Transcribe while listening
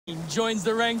Joins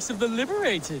the ranks of the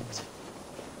liberated.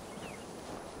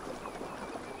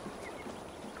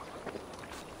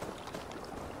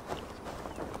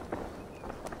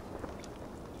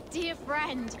 Dear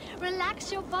friend,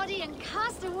 relax your body and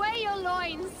cast away your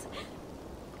loins.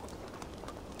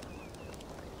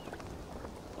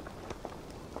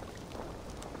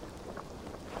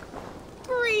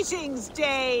 Greetings,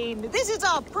 Dane. This is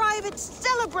our private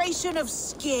celebration of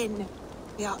skin.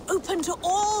 We are open to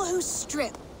all who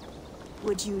strip.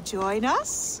 Would you join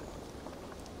us?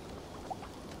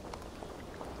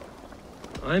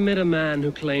 I met a man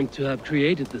who claimed to have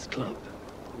created this club.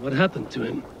 What happened to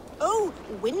him? Oh,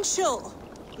 Winchell.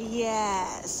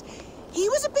 Yes. He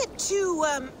was a bit too,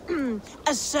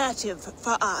 assertive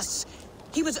for us.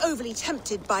 He was overly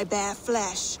tempted by bare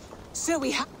flesh. So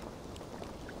we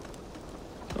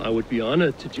I would be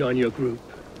honored to join your group.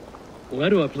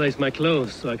 Where do I place my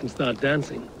clothes so I can start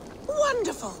dancing?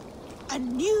 Wonderful! A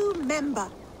new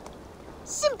member.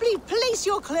 Simply place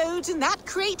your clothes in that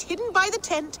crate hidden by the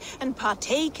tent and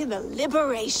partake in the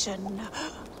liberation.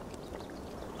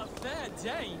 A fair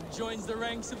Dane joins the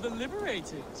ranks of the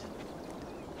liberated.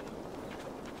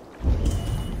 Oh,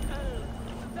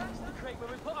 that's the crate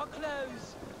where we put our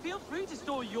clothes. Feel free to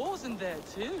store yours in there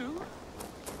too.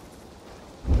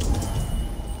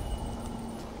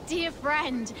 Dear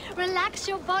friend, relax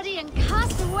your body and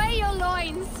cast away your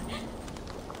loins.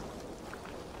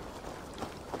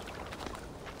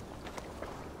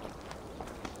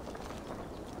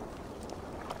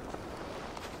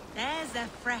 There's a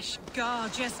fresh,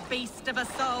 gorgeous beast of a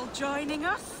soul joining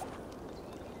us.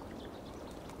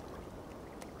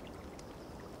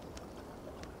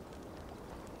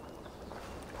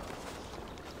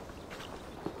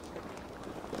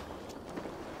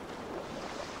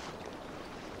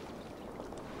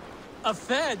 A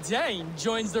fair Dane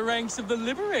joins the ranks of the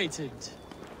liberated.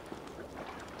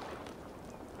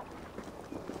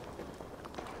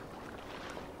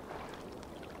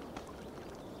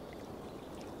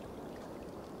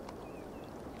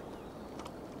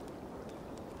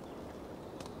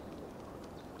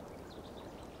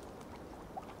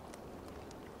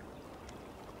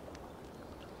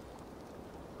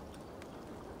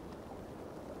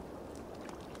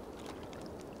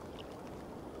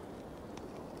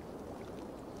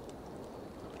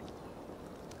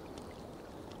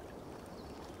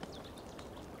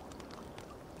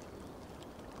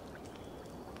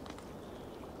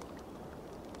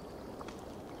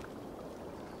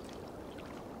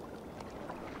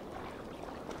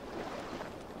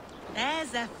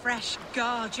 There's a fresh,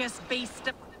 gorgeous beast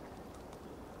of...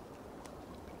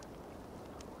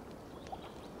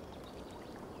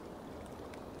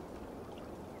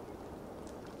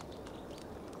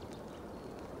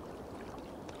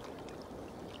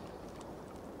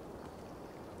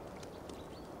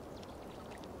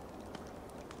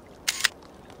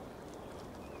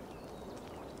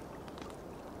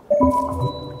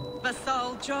 the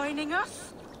soul joining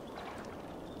us.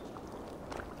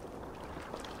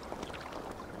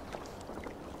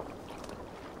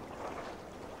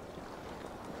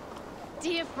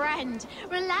 Dear friend,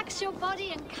 relax your body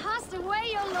and cast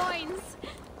away your loins.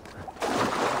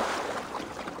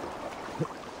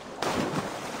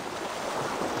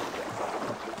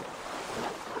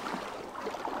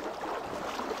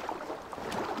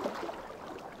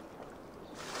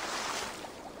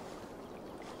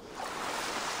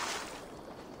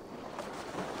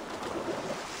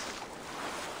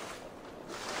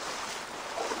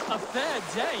 A fair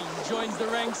Dane joins the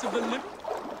ranks of the liberated.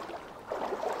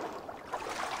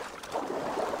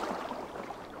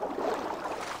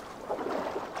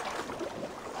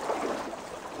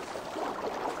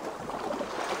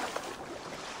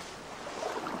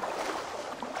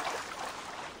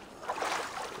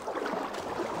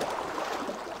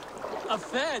 A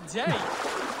fair Dane.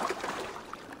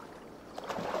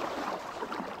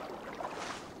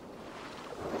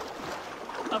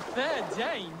 A fair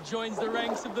Dane joins the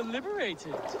ranks of the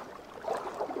liberated.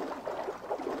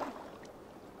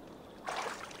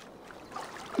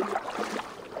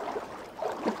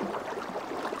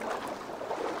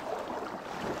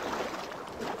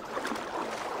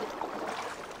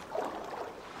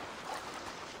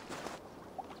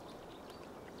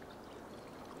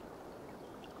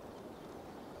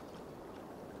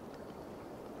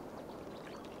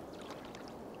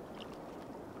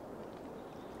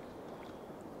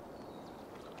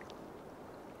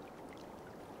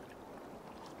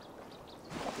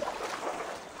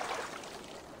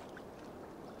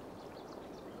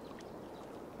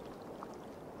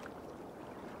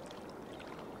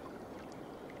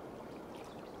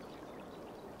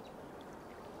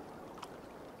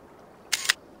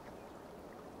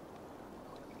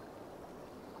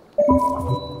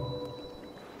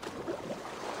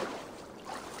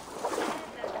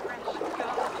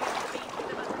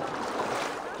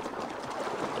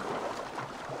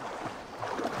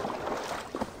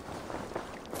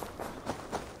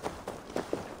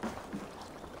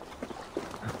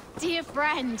 Dear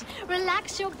friend,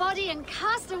 relax your body and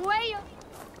cast away your...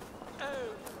 Oh,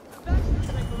 that's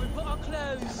the crate where we put our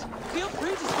clothes. Feel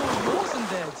free to store yours in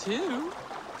there, too.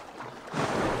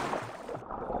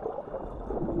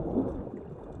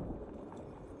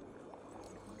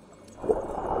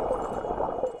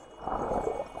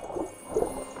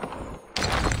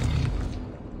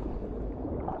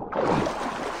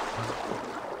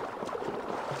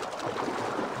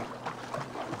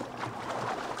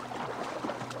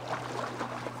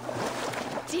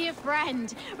 Dear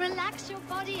friend, relax your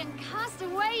body and cast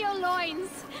away your loins.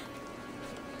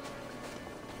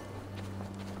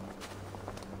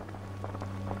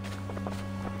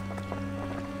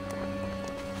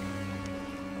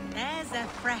 There's a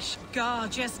fresh,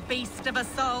 gorgeous beast of a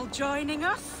soul joining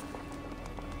us.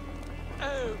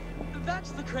 Oh,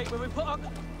 that's the crate where we put our...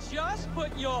 Just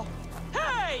put your...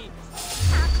 Hey!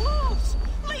 Our clothes!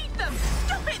 Leave them!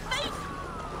 Stop it, thief!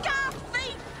 Guard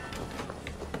thief!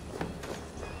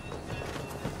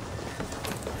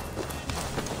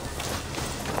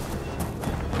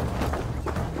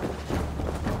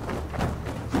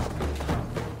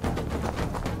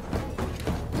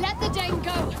 Let the Dane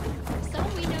go.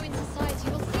 Someone we know in society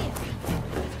will see it.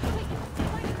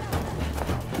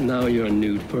 Quick, Now you're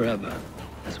nude forever,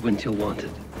 as Winchell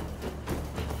wanted.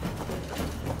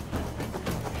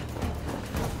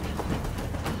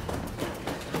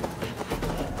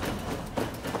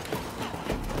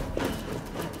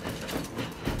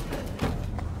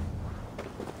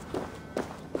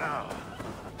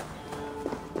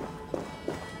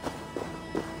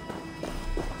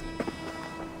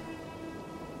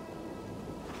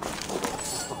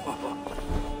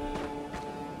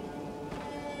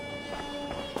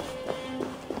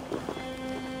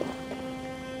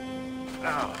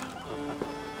 Ah.